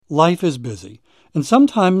life is busy, and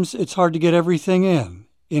sometimes it's hard to get everything in,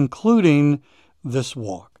 including this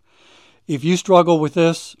walk. If you struggle with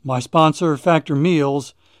this, my sponsor, Factor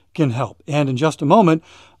Meals, can help. And in just a moment,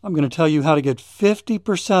 I'm going to tell you how to get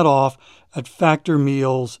 50% off at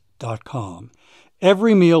factormeals.com.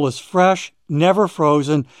 Every meal is fresh, never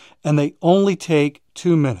frozen, and they only take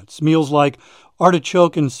 2 minutes. Meals like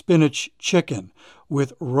artichoke and spinach chicken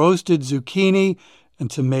with roasted zucchini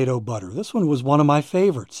and tomato butter. This one was one of my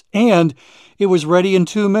favorites. And it was ready in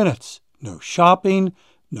 2 minutes. No shopping,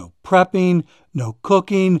 no prepping, no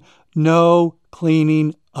cooking, no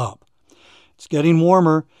cleaning up. It's getting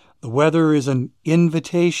warmer. The weather is an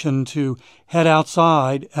invitation to head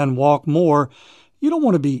outside and walk more. You don't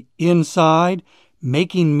want to be inside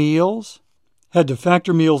making meals. Head to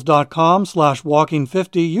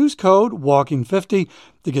factormeals.com/walking50. Use code walking50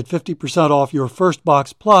 to get 50% off your first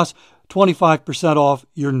box plus 25% off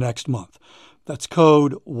your next month. That's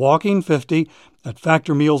code walking50 at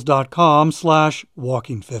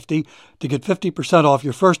factormeals.com/walking50 to get 50% off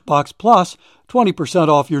your first box plus 20%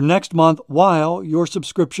 off your next month while your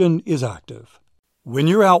subscription is active. When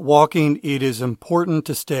you're out walking, it is important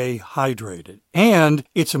to stay hydrated. And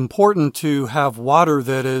it's important to have water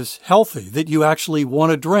that is healthy, that you actually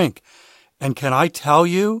want to drink. And can I tell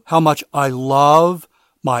you how much I love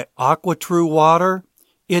my AquaTrue water?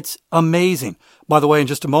 It's amazing. By the way, in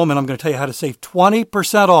just a moment, I'm going to tell you how to save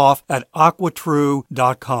 20% off at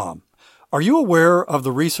aquatrue.com. Are you aware of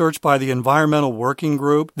the research by the Environmental Working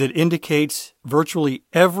Group that indicates virtually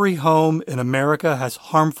every home in America has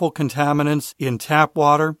harmful contaminants in tap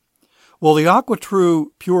water? Well, the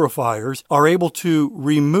AquaTrue purifiers are able to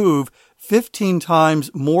remove 15 times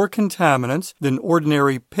more contaminants than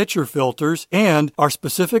ordinary pitcher filters and are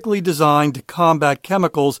specifically designed to combat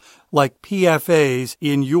chemicals like PFAS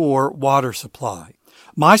in your water supply.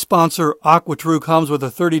 My sponsor, AquaTrue, comes with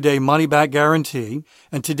a 30-day money-back guarantee,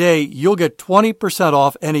 and today you'll get 20%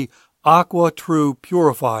 off any AquaTrue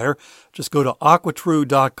purifier. Just go to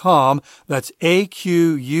aquatrue.com. That's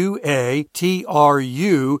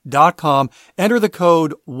AQUATRU.com. Enter the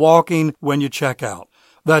code WALKING when you check out.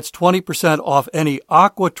 That's 20% off any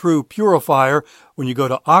AquaTrue purifier when you go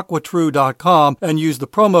to aquatrue.com and use the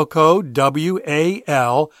promo code WALKING.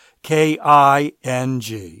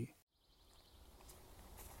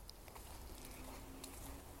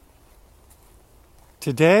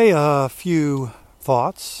 Today, a few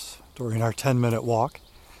thoughts during our 10-minute walk.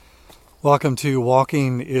 Welcome to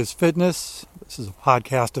Walking is Fitness. This is a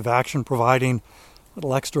podcast of action providing a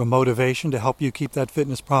little extra motivation to help you keep that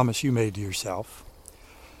fitness promise you made to yourself.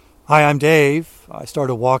 Hi, I'm Dave. I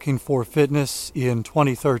started Walking for Fitness in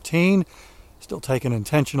 2013. Still take an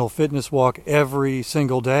intentional fitness walk every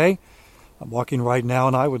single day. I'm walking right now,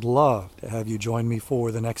 and I would love to have you join me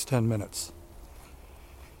for the next 10 minutes.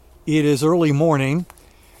 It is early morning.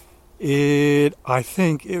 I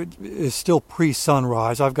think it is still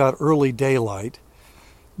pre-sunrise. I've got early daylight,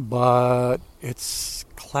 but it's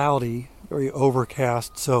cloudy, very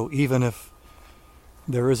overcast. So even if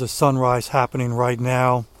there is a sunrise happening right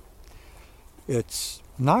now, it's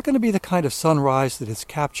not going to be the kind of sunrise that is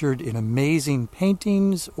captured in amazing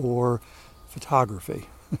paintings or photography.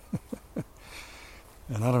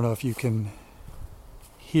 And I don't know if you can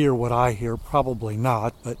hear what I hear, probably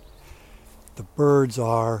not, but the birds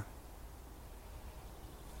are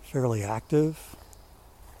fairly active.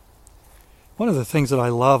 One of the things that I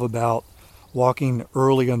love about walking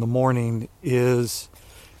early in the morning is,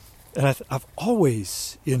 and I've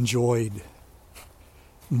always enjoyed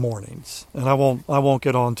mornings, and I won't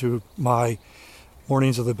get on to my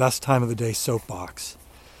mornings are the best time of the day soapbox.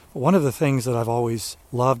 But one of the things that I've always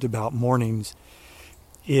loved about mornings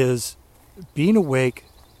is being awake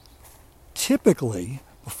typically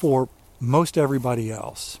before most everybody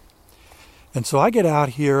else. And so I get out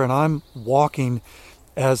here and I'm walking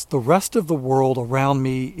as the rest of the world around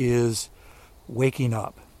me is waking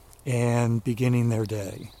up and beginning their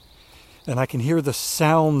day. And I can hear the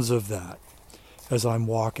sounds of that as I'm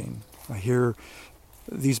walking. I hear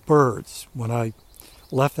these birds. When I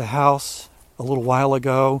left the house a little while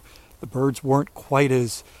ago, the birds weren't quite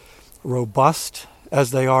as robust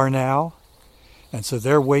as they are now. And so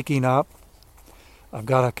they're waking up. I've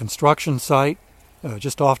got a construction site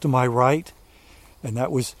just off to my right, and that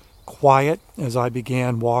was quiet as I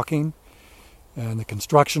began walking. And the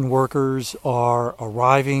construction workers are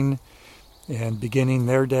arriving and beginning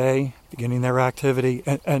their day, beginning their activity.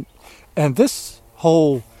 And this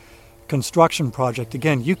whole construction project,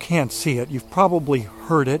 again, you can't see it. You've probably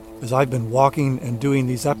heard it as I've been walking and doing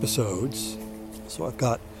these episodes. So I've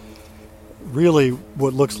got really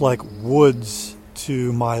what looks like woods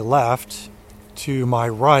to my left, to my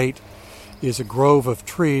right is a grove of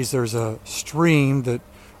trees. There's a stream that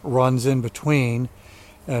runs in between,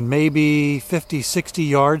 and maybe 50, 60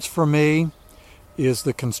 yards from me is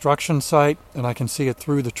the construction site, and I can see it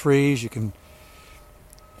through the trees. You can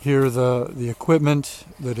hear the equipment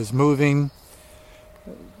that is moving.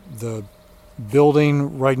 The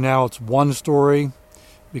building right now, it's one story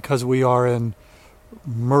because we are in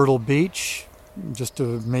Myrtle Beach, just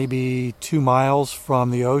maybe 2 miles from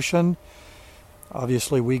the ocean.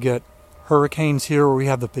 Obviously, we get hurricanes here, or we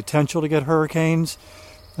have the potential to get hurricanes.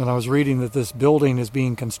 And I was reading that this building is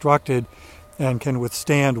being constructed and can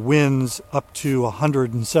withstand winds up to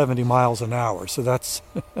 170 miles an hour. So that's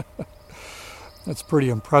that's pretty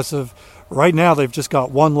impressive. Right now, they've just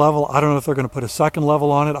got one level. I don't know if they're going to put a second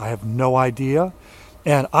level on it. I have no idea.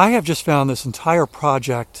 And I have just found this entire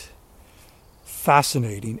project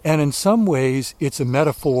fascinating. And in some ways, it's a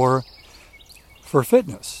metaphor for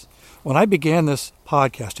fitness. When I began this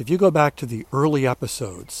podcast, if you go back to the early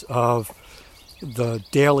episodes of the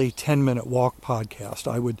daily 10-minute walk podcast,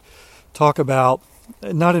 I would talk about,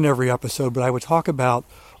 not in every episode, but I would talk about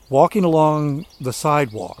walking along the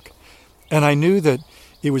sidewalk. And I knew that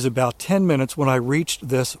it was about 10 minutes when I reached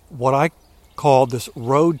this, what I called this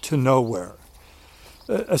road to nowhere.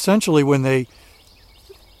 Essentially, when they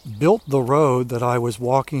built the road that I was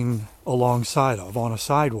walking alongside of on a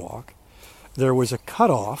sidewalk, there was a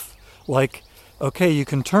cutoff, like, okay, you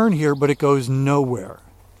can turn here, but it goes nowhere.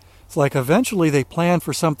 It's like eventually they plan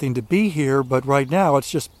for something to be here, but right now it's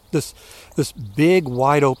just this big,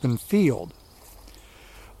 wide open field.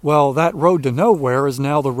 Well, that road to nowhere is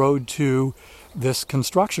now the road to this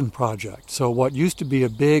construction project. So what used to be a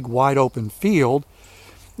big, wide open field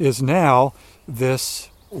is now this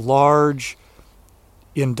large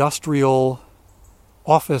industrial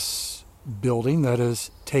office building that is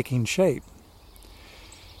taking shape.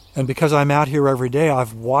 And because I'm out here every day,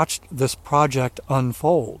 I've watched this project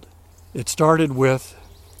unfold. It started with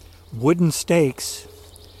wooden stakes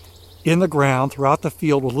in the ground throughout the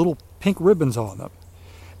field with little pink ribbons on them.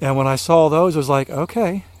 And when I saw those, I was like,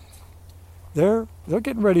 okay, they're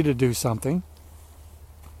getting ready to do something.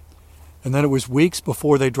 And then it was weeks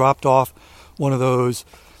before they dropped off one of those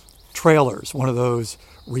trailers, one of those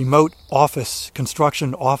remote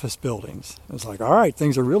construction office buildings. It was like, all right,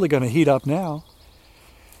 things are really going to heat up now.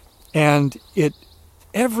 And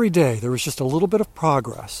every day there was just a little bit of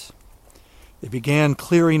progress. They began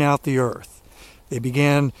clearing out the earth. They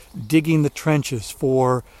began digging the trenches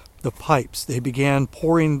for the pipes. They began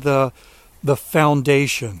pouring the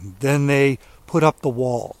foundation. Then they put up the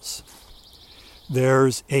walls.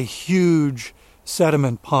 There's a huge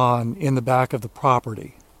sediment pond in the back of the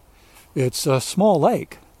property. It's a small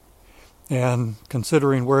lake. And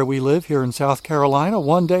considering where we live here in South Carolina,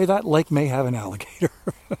 one day that lake may have an alligator.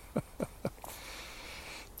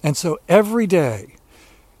 And so every day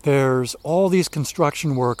there's all these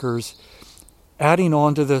construction workers adding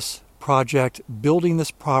on to this project, building this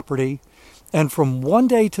property, and from one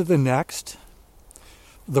day to the next,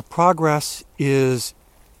 the progress is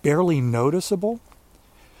barely noticeable.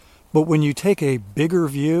 But when you take a bigger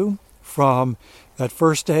view from that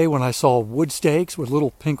first day when I saw wood stakes with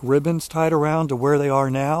little pink ribbons tied around to where they are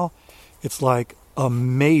now, it's like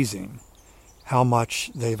amazing how much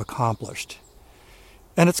they've accomplished.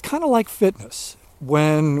 And it's kind of like fitness.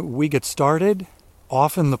 When we get started,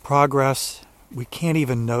 often the progress, we can't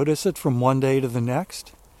even notice it from one day to the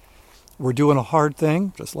next. We're doing a hard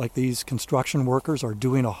thing, just like these construction workers are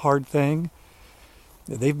doing a hard thing.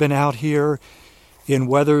 They've been out here in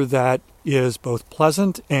weather that is both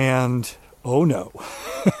pleasant and, oh no.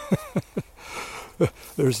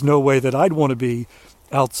 There's no way that I'd want to be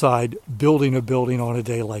outside building a building on a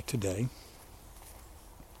day like today.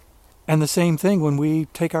 And the same thing when we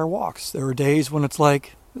take our walks. There are days when it's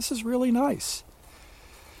like, this is really nice.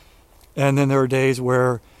 And then there are days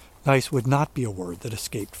where nice would not be a word that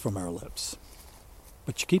escaped from our lips.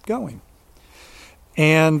 But you keep going.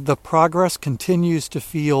 And the progress continues to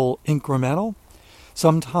feel incremental.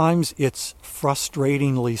 Sometimes it's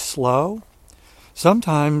frustratingly slow.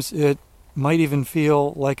 Sometimes it might even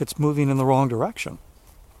feel like it's moving in the wrong direction.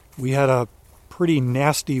 We had a pretty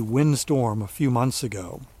nasty windstorm a few months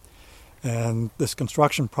ago. And this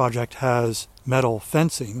construction project has metal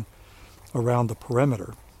fencing around the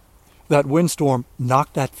perimeter. That windstorm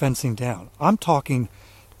knocked that fencing down. I'm talking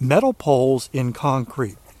metal poles in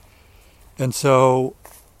concrete. And so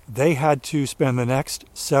they had to spend the next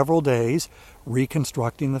several days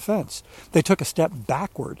reconstructing the fence. They took a step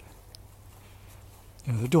backward.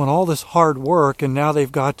 They're doing all this hard work, and now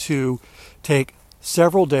they've got to take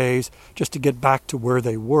several days just to get back to where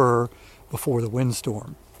they were before the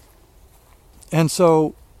windstorm. And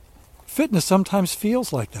so fitness sometimes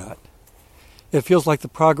feels like that. It feels like the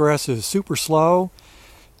progress is super slow,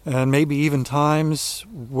 and maybe even times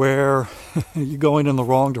where you're going in the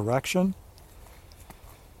wrong direction.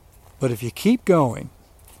 But if you keep going,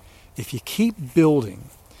 if you keep building,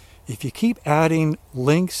 if you keep adding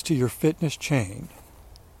links to your fitness chain,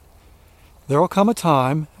 there will come a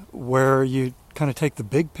time where you kind of take the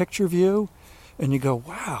big picture view and you go,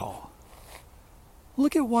 wow,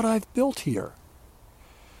 look at what I've built here.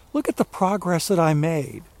 Look at the progress that I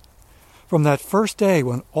made from that first day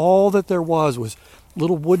when all that there was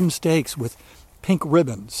little wooden stakes with pink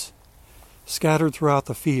ribbons scattered throughout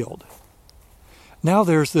the field. Now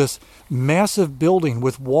there's this massive building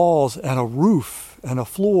with walls and a roof and a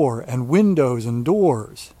floor and windows and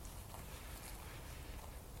doors.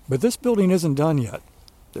 But this building isn't done yet.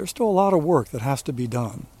 There's still a lot of work that has to be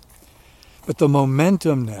done. But the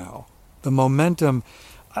momentum now,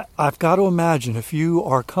 I've got to imagine if you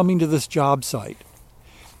are coming to this job site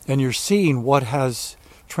and you're seeing what has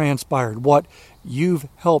transpired, what you've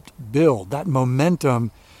helped build, that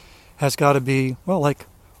momentum has got to be, well, like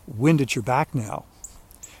wind at your back now.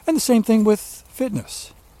 And the same thing with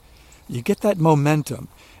fitness. You get that momentum,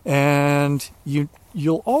 and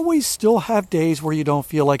you'll always still have days where you don't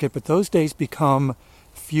feel like it, but those days become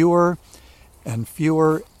fewer and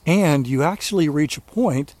fewer, and you actually reach a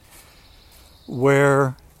point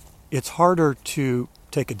where it's harder to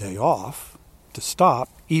take a day off, to stop,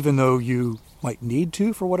 even though you might need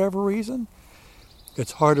to for whatever reason.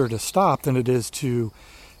 It's harder to stop than it is to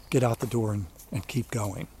get out the door and keep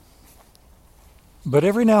going. But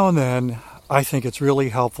every now and then, I think it's really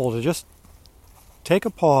helpful to just take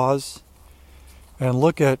a pause and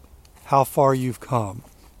look at how far you've come.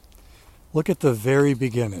 Look at the very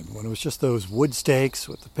beginning, when it was just those wood stakes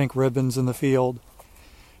with the pink ribbons in the field,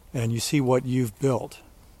 and you see what you've built.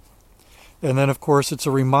 And then, of course, it's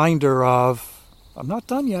a reminder of, I'm not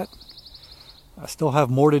done yet. I still have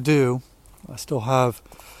more to do. I still have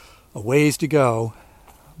a ways to go,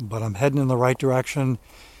 but I'm heading in the right direction,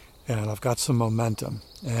 and I've got some momentum.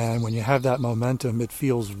 And when you have that momentum, it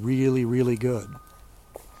feels really, really good.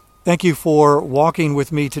 Thank you for walking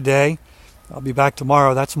with me today. I'll be back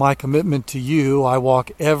tomorrow. That's my commitment to you. I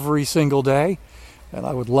walk every single day, and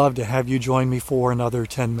I would love to have you join me for another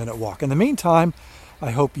 10-minute walk. In the meantime,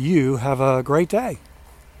 I hope you have a great day.